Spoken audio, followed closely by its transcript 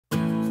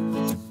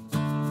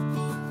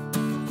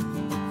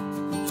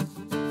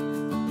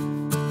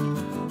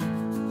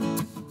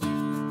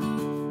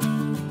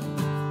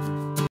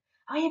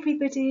Hi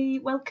everybody,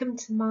 welcome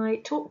to my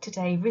talk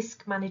today,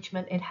 Risk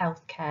Management in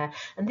Healthcare,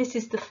 and this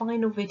is the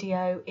final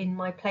video in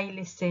my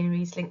playlist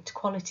series linked to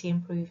quality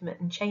improvement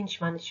and change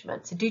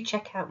management, so do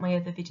check out my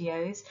other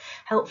videos,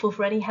 helpful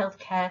for any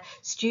healthcare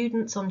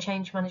students on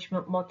change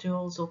management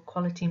modules or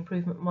quality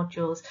improvement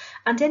modules,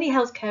 and any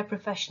healthcare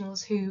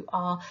professionals who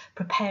are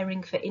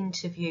preparing for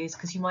interviews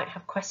because you might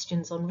have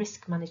questions on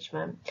risk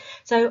management.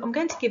 So I'm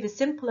going to give a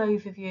simple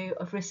overview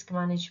of risk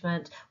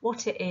management,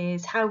 what it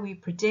is, how we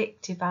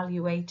predict,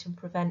 evaluate and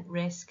prevent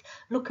risk,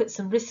 look at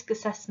some risk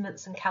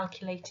assessments and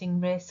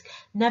calculating risk,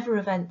 never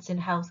events in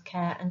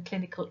healthcare and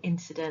clinical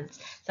incidents.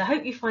 So I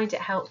hope you find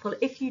it helpful.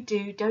 If you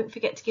do, don't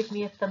forget to give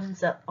me a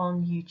thumbs up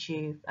on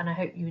YouTube, and I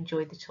hope you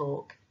enjoyed the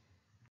talk.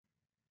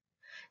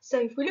 So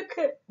if we look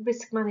at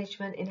risk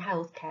management in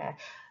healthcare,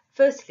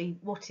 firstly,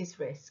 what is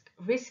risk?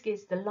 Risk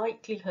is the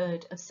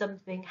likelihood of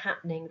something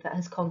happening that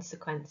has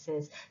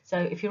consequences. So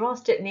if you're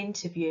asked at an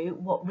interview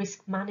what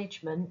risk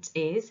management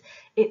is,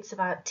 it's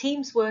about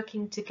teams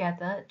working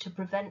together to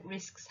prevent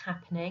risks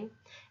happening.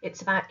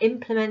 It's about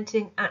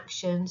implementing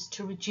actions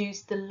to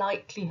reduce the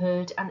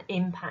likelihood and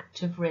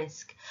impact of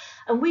risk.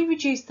 And we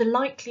reduce the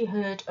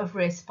likelihood of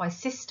risk by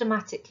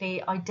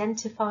systematically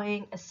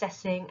identifying,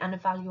 assessing and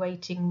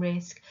evaluating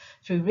risk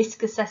through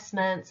risk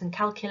assessments and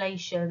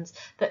calculations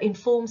that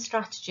inform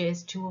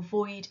strategies to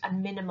avoid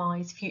and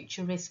minimise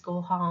future risk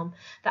or harm.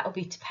 That will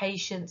be to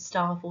patients,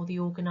 staff or the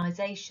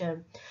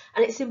organisation.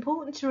 And it's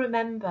important to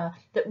remember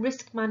that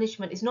risk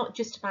management is not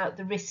just about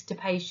the risk to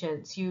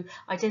patients. You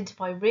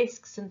identify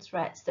risks and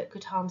threats that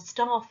could harm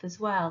staff as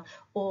well,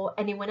 or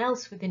anyone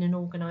else within an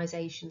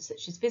organisation,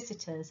 such as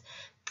visitors.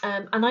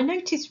 And I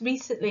noticed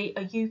recently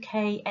a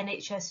UK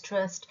NHS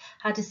trust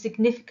had a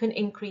significant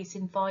increase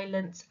in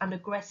violence and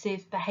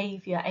aggressive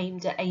behaviour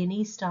aimed at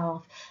A&E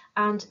staff,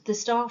 and the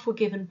staff were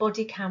given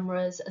body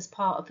cameras as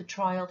part of a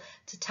trial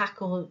to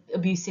tackle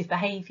abusive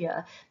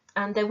behaviour.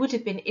 And there would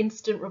have been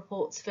incident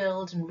reports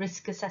filled and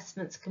risk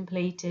assessments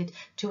completed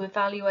to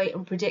evaluate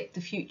and predict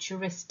the future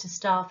risk to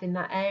staff in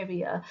that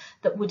area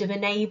that would have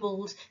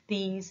enabled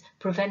these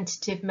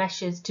preventative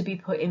measures to be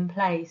put in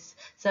place.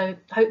 So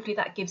hopefully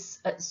that gives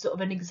sort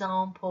of an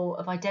example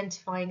of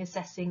identifying,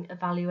 assessing,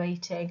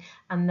 evaluating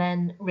and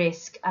then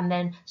risk, and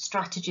then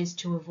strategies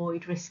to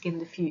avoid risk in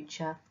the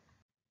future.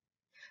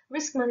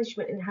 Risk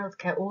management in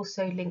healthcare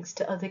also links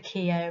to other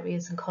key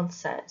areas and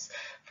concepts.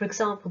 For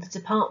example, the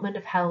Department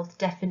of Health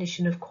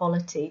definition of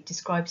quality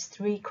describes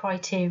 3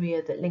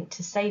 criteria that link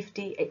to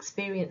safety,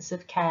 experience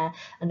of care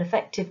and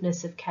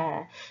effectiveness of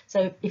care.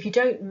 So if you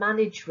don't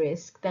manage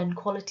risk, then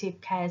quality of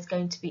care is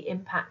going to be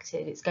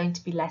impacted. It's going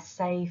to be less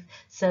safe,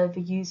 server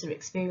user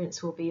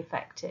experience will be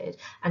affected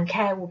and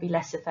care will be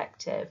less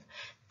effective.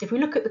 If we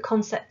look at the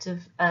concept of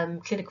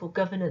clinical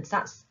governance,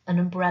 that's an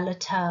umbrella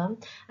term,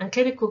 and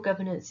clinical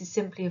governance is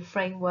simply a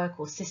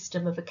framework or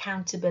system of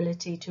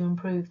accountability to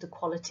improve the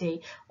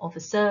quality of a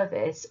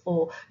service,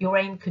 or your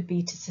aim could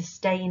be to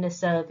sustain a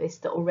service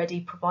that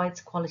already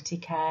provides quality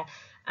care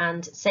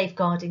and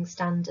safeguarding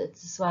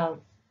standards as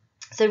well.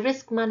 So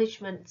risk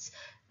management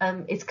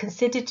is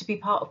considered to be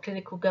part of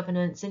clinical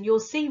governance, and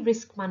you'll see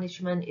risk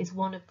management is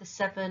one of the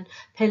 7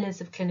 pillars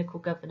of clinical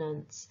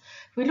governance.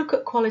 If we look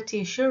at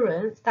quality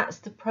assurance, that's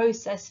the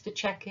process for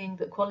checking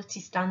that quality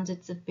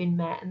standards have been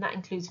met, and that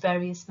includes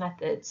various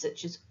methods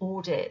such as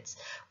audits,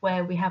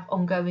 where we have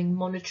ongoing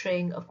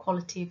monitoring of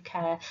quality of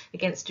care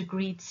against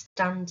agreed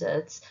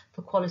standards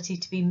for quality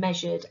to be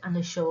measured and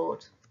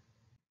assured.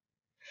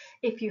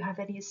 If you have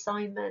any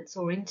assignments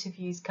or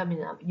interviews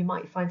coming up, you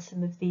might find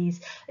some of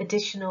these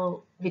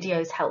additional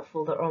videos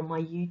helpful that are on my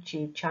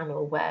YouTube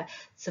channel, where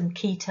some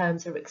key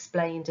terms are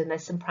explained and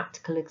there's some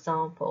practical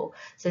example.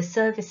 So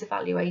service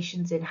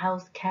evaluations in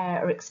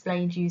healthcare are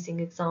explained using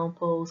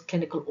examples,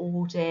 clinical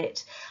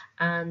audit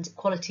and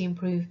quality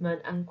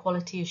improvement and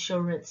quality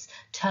assurance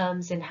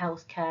terms in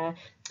healthcare,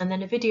 and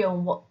then a video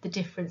on what the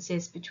difference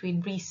is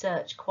between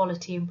research,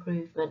 quality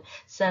improvement,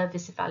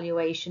 service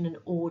evaluation and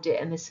audit,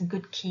 and there's some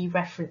good key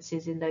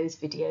references in those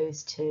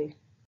videos too.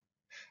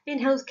 In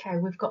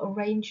healthcare, we've got a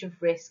range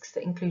of risks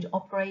that include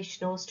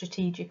operational,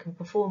 strategic and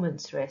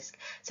performance risk.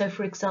 So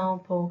for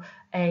example,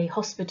 a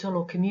hospital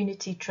or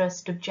community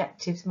trust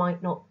objectives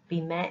might not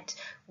be met,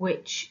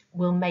 which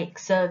will make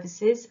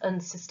services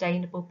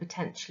unsustainable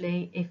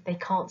potentially if they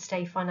can't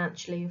stay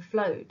financially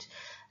afloat.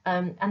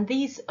 And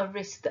these are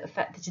risks that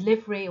affect the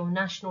delivery or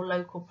national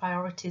local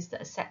priorities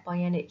that are set by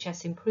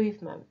NHS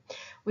improvement.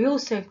 We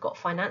also have got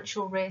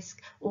financial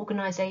risk.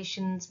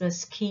 Organisations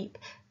must keep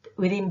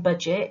within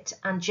budget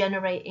and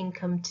generate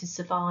income to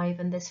survive,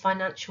 and there's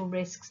financial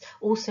risks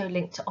also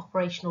linked to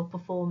operational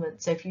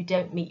performance. So if you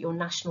don't meet your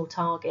national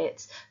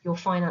targets, your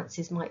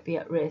finances might be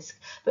at risk,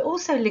 but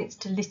also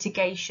linked to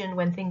litigation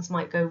when things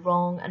might go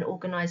wrong and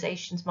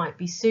organisations might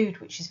be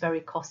sued, which is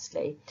very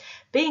costly.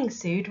 Being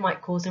sued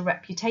might cause a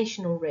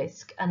reputational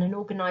risk, and an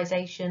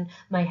organisation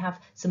may have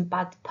some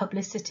bad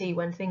publicity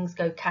when things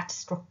go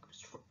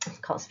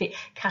can't speak,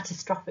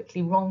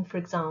 catastrophically wrong, for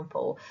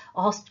example,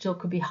 a hospital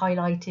could be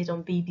highlighted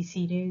on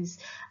BBC News.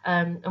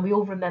 And we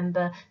all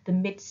remember the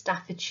Mid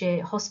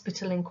Staffordshire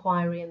Hospital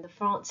Inquiry and the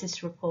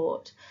Francis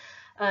Report.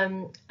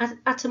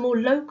 At a more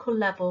local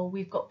level,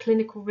 we've got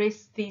clinical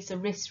risks. These are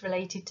risks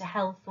related to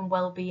health and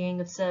well-being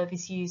of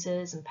service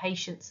users and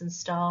patients and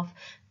staff,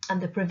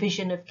 and the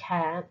provision of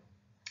care.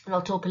 And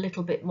I'll talk a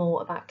little bit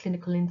more about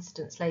clinical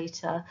incidents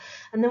later.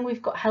 And then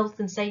we've got health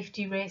and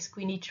safety risk.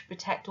 We need to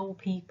protect all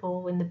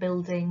people in the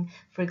building,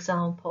 for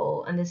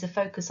example, and there's a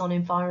focus on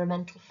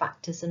environmental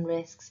factors and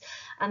risks.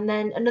 And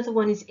then another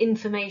one is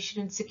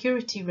information and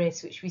security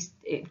risk, which we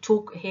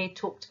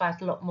talked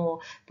about a lot more.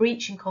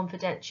 Breach in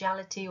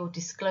confidentiality or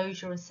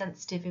disclosure of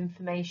sensitive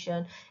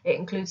information. It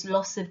includes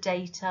loss of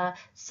data,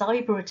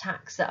 cyber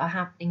attacks that are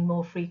happening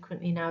more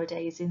frequently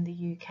nowadays in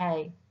the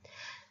UK.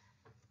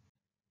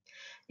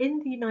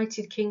 In the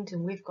United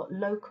Kingdom, we've got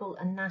local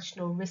and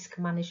national risk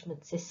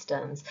management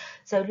systems.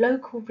 So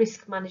local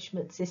risk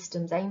management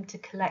systems aim to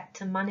collect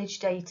and manage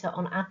data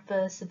on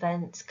adverse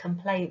events,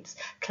 complaints,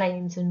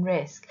 claims and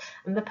risk.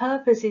 And the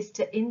purpose is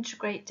to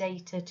integrate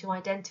data to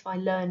identify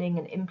learning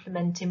and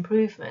implement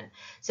improvement.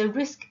 So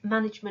risk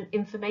management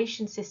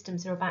information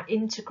systems are about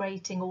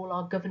integrating all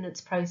our governance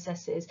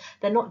processes.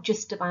 They're not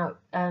just about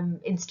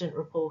incident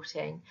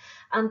reporting.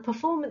 And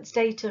performance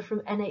data from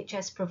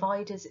NHS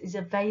providers is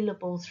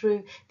available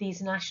through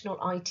these national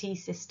IT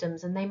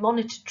systems, and they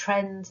monitor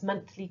trends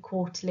monthly,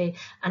 quarterly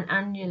and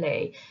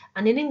annually.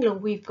 And in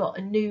England, we've got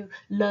a new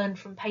Learn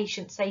from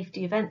Patient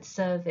Safety Events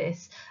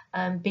service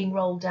being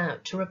rolled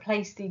out to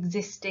replace the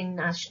existing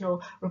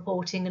national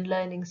reporting and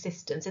learning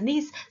systems. And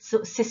these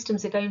sort of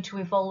systems are going to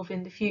evolve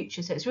in the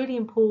future. So it's really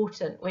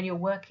important when you're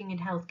working in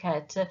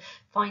healthcare to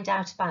find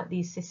out about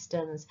these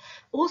systems.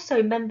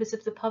 Also, members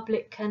of the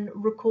public can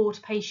record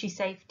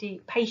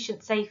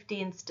patient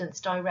safety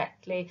incidents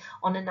directly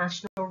on a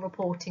national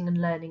reporting and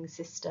learning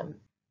system.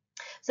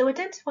 So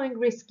identifying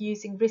risk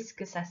using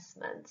risk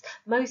assessments.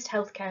 Most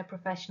healthcare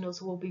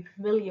professionals will be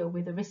familiar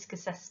with a risk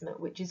assessment,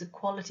 which is a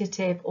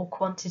qualitative or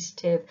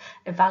quantitative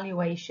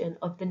evaluation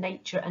of the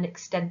nature and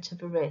extent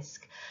of a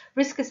risk.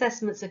 Risk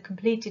assessments are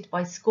completed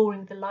by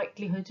scoring the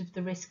likelihood of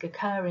the risk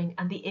occurring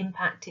and the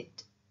impact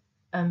it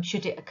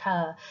should it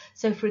occur.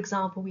 So for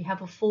example, we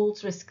have a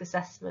falls risk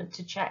assessment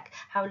to check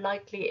how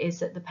likely it is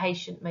that the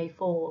patient may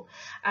fall.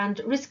 And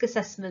risk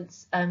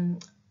assessments,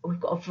 we've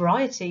got a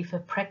variety for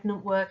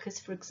pregnant workers,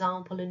 for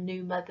example, and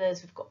new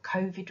mothers. We've got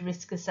COVID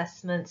risk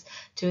assessments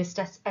to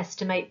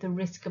estimate the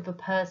risk of a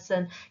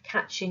person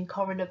catching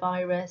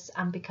coronavirus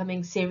and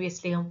becoming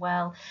seriously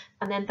unwell.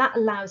 And then that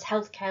allows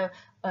healthcare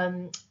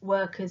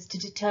workers to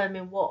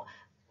determine what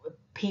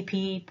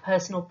PPE,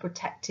 personal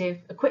protective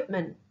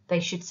equipment, they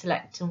should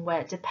select and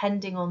wear,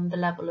 depending on the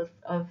level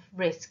of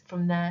risk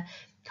from their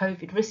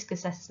COVID risk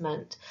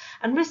assessment.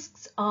 And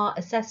risks are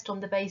assessed on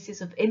the basis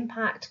of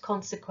impact,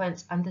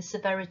 consequence and the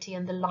severity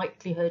and the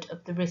likelihood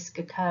of the risk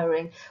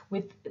occurring.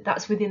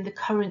 That's within the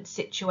current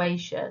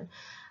situation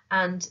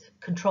and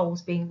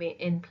controls being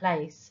in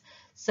place.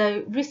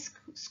 So risk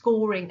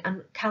scoring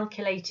and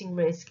calculating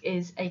risk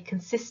is a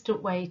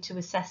consistent way to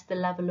assess the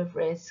level of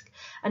risk.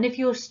 And if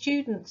you're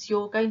students,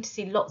 you're going to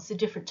see lots of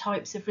different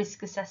types of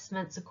risk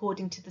assessments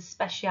according to the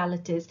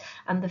specialities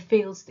and the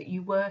fields that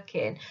you work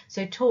in.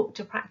 So talk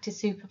to practice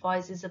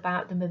supervisors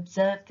about them,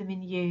 observe them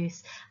in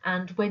use,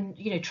 and when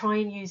try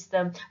and use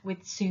them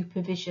with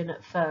supervision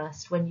at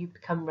first when you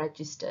become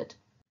registered.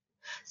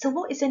 So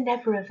what is a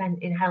never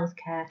event in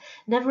healthcare?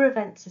 Never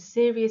events are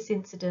serious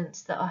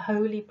incidents that are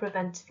wholly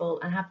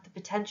preventable and have the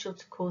potential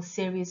to cause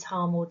serious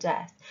harm or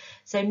death.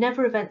 So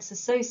never events are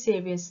so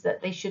serious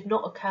that they should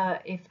not occur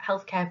if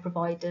healthcare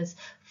providers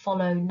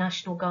follow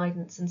national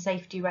guidance and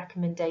safety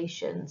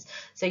recommendations.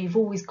 So you've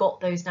always got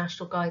those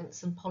national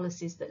guidance and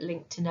policies that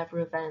link to never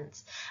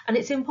events. And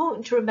it's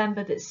important to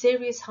remember that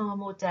serious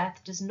harm or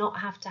death does not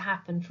have to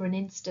happen for an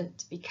incident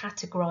to be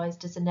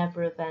categorised as a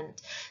never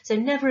event. So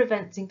never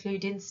events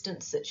include incidents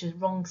such as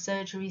wrong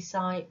surgery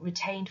site,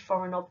 retained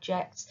foreign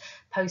objects,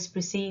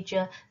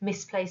 post-procedure,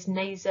 misplaced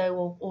naso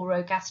or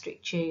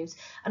orogastric tubes.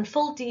 And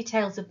full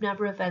details of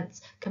never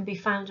events can be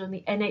found on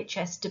the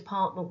NHS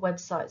department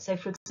website. So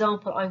for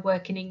example, I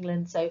work in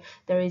England, so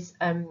there is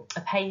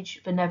a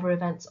page for never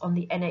events on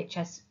the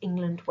NHS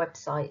England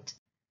website.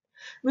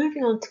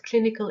 Moving on to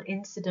clinical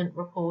incident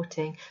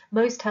reporting,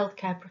 most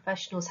healthcare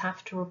professionals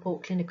have to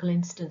report clinical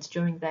incidents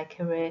during their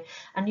career,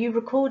 and you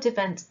record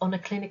events on a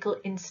clinical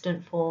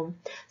incident form.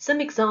 Some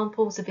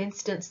examples of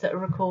incidents that are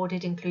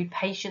recorded include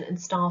patient and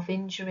staff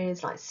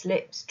injuries like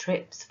slips,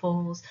 trips,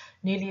 falls,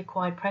 newly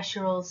acquired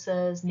pressure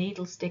ulcers,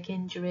 needle stick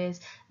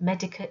injuries,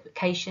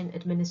 medication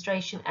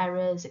administration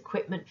errors,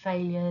 equipment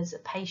failures, a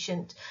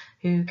patient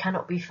who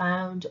cannot be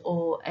found,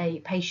 or a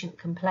patient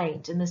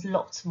complaint, and there's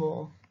lots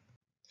more.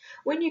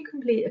 When you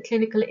complete a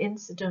clinical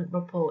incident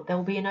report, there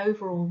will be an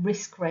overall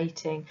risk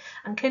rating,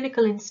 and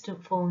clinical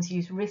incident forms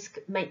use risk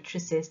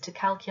matrices to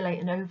calculate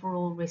an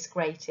overall risk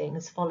rating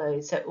as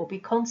follows. So it will be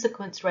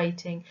consequence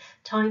rating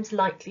times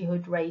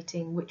likelihood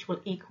rating, which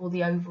will equal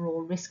the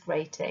overall risk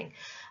rating.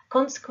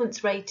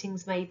 Consequence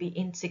ratings may be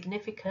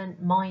insignificant,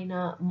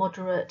 minor,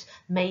 moderate,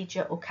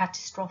 major or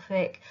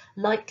catastrophic.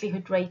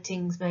 Likelihood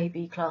ratings may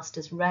be classed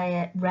as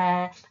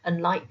rare,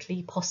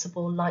 unlikely,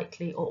 possible,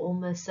 likely or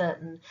almost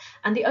certain.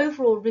 And the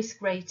overall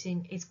risk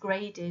rating is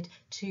graded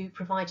to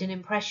provide an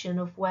impression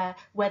of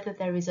whether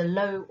there is a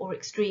low or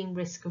extreme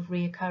risk of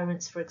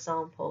reoccurrence, for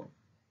example,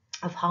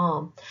 of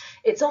harm.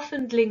 It's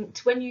often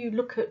linked, when you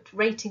look at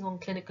rating on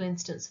clinical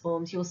incidence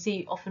forms, you'll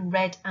see often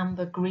red,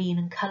 amber, green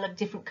and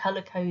different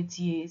colour codes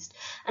used.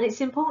 And it's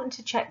important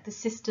to check the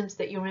systems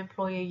that your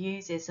employer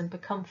uses and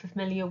become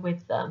familiar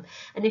with them.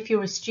 And if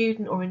you're a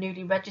student or a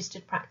newly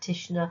registered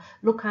practitioner,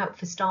 look out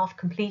for staff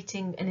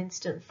completing an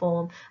incident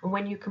form. And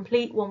when you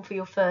complete one for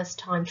your first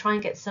time, try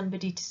and get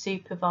somebody to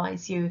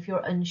supervise you if you're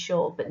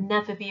unsure, but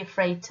never be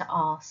afraid to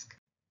ask.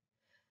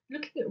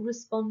 Looking at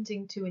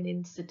responding to an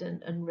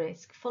incident and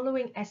risk,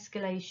 following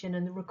escalation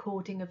and the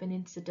recording of an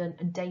incident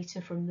and data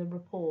from the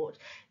report,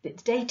 the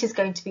data is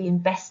going to be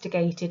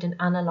investigated and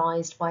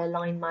analysed by a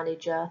line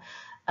manager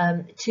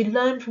to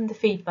learn from the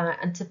feedback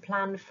and to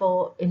plan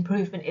for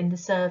improvement in the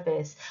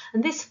service.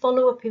 And this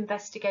follow-up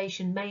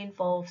investigation may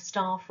involve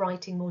staff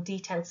writing more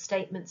detailed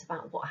statements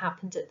about what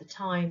happened at the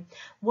time.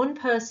 One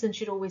person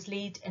should always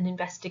lead an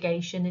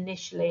investigation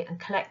initially and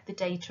collect the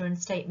data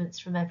and statements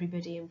from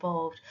everybody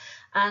involved.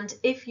 And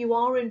if you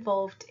are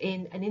involved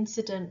in an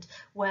incident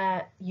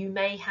where you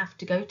may have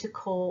to go to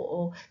court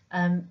or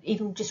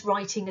even just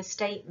writing a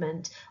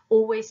statement,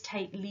 always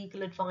take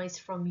legal advice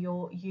from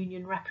your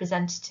union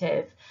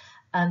representative.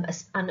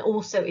 And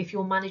also, if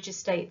your manager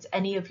states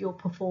any of your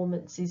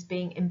performance is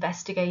being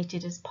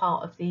investigated as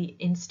part of the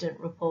incident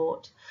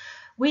report.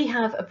 We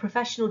have a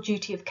professional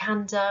duty of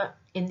candour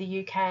in the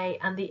UK,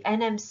 and the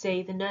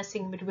NMC, the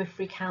Nursing and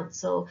Midwifery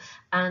Council,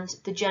 and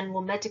the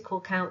General Medical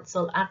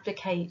Council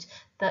advocate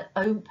that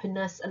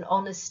openness and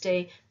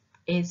honesty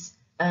is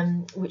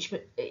which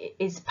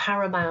is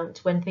paramount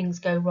when things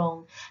go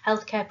wrong.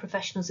 Healthcare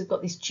professionals have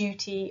got this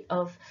duty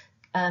of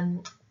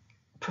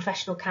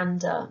professional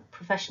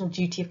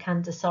duty of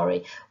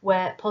candour,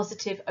 where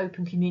positive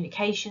open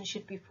communication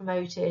should be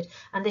promoted,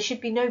 and there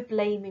should be no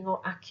blaming or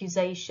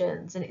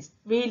accusations. And it's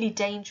really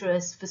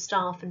dangerous for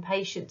staff and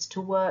patients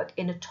to work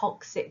in a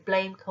toxic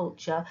blame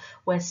culture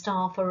where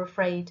staff are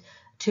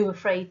too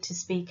afraid to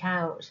speak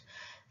out.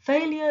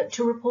 Failure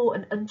to report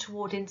an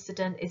untoward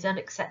incident is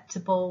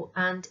unacceptable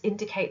and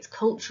indicates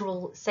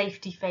cultural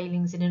safety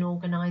failings in an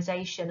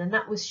organisation, and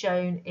that was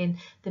shown in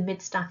the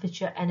Mid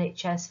Staffordshire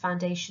NHS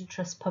Foundation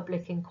Trust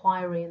Public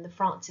Inquiry in the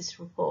Francis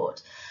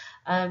report.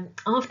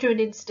 After an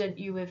incident,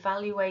 you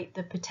evaluate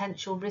the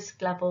potential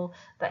risk level.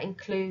 That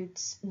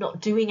includes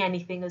not doing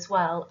anything as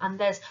well, and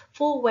there's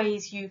 4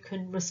 ways you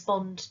can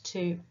respond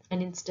to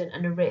an incident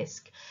and a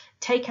risk.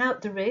 Take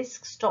out the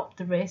risk, stop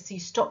the risk. So you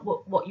stop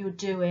what you're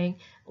doing,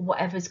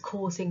 whatever's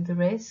causing the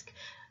risk.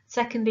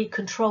 Secondly,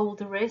 control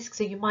the risk.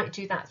 So you might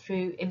do that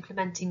through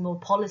implementing more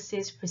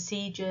policies,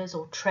 procedures,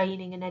 or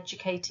training and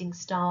educating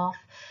staff.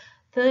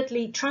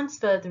 Thirdly,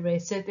 transfer the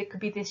risk. So there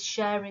could be this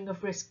sharing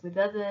of risk with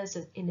others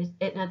in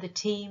other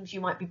teams.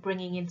 You might be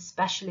bringing in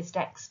specialist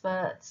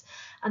experts.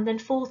 And then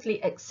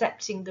fourthly,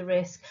 accepting the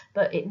risk,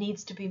 but it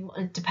needs to be,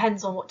 it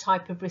depends on what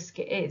type of risk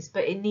it is,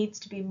 but it needs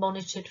to be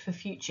monitored for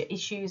future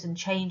issues and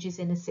changes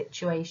in a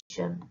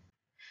situation.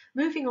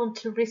 Moving on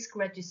to risk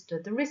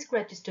register. The risk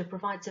register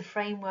provides a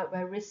framework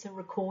where risks are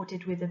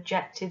recorded with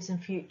objectives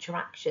and future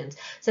actions.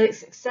 So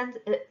it's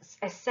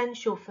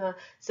essential for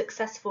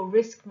successful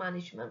risk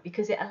management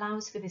because it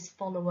allows for this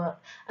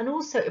follow-up, and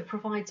also it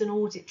provides an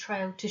audit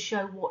trail to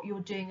show what you're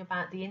doing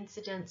about the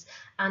incidents,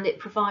 and it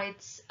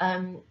provides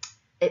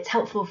it's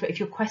helpful if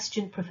you're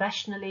questioned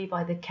professionally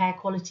by the Care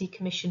Quality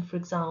Commission, for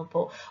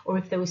example, or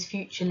if there was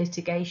future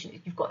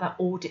litigation, you've got that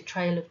audit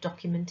trail of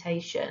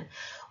documentation.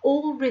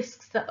 All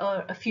risks that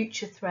are a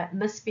future threat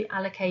must be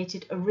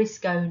allocated a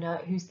risk owner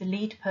who's the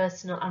lead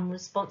person and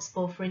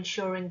responsible for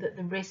ensuring that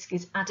the risk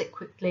is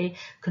adequately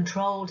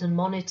controlled and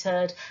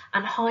monitored,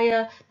 and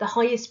the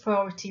highest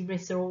priority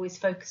risks are always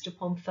focused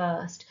upon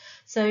first.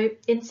 So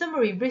in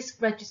summary,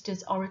 risk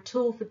registers are a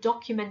tool for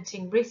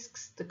documenting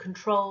risks, the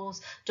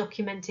controls,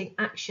 documenting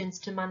actions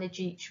to manage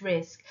each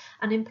risk,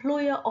 and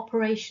employer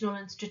operational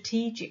and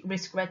strategic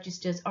risk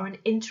registers are an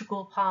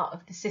integral part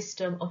of the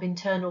system of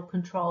internal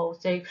control.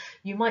 So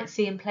you might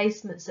see in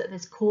placements that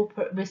there's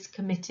corporate risk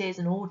committees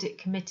and audit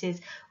committees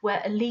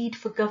where a lead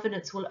for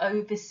governance will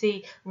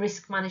oversee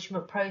risk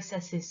management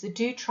processes. So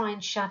do try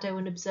and shadow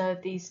and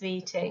observe these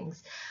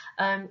meetings.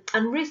 And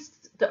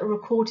risks that are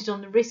recorded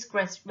on the risk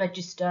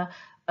register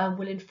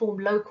will inform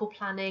local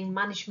planning,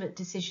 management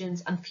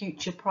decisions and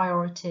future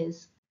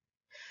priorities.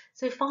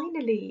 So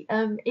finally,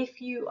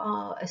 if you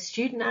are a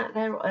student out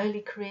there or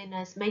early career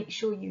nurse, make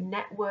sure you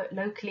network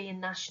locally and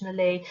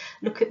nationally.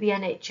 Look at the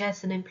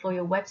NHS and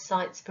employer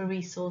websites for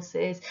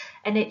resources.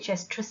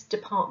 NHS trust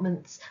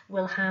departments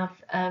will have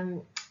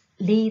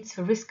leads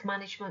for risk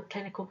management,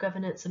 clinical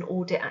governance and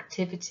audit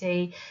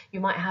activity. You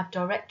might have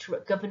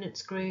directorate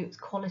governance groups,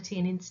 quality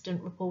and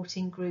incident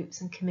reporting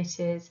groups and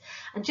committees,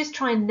 and just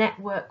try and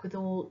network with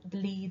all the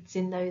leads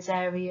in those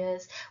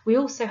areas. We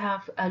also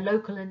have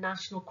local and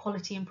national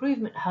quality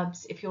improvement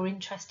hubs if you're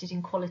interested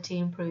in quality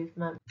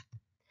improvement.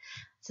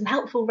 Some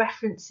helpful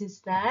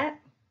references there.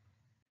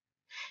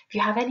 If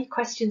you have any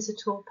questions at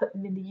all, put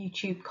them in the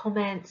YouTube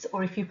comments,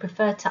 or if you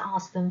prefer to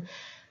ask them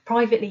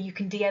privately, you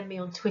can DM me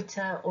on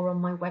Twitter or on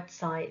my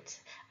website.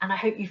 And I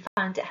hope you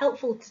found it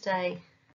helpful today.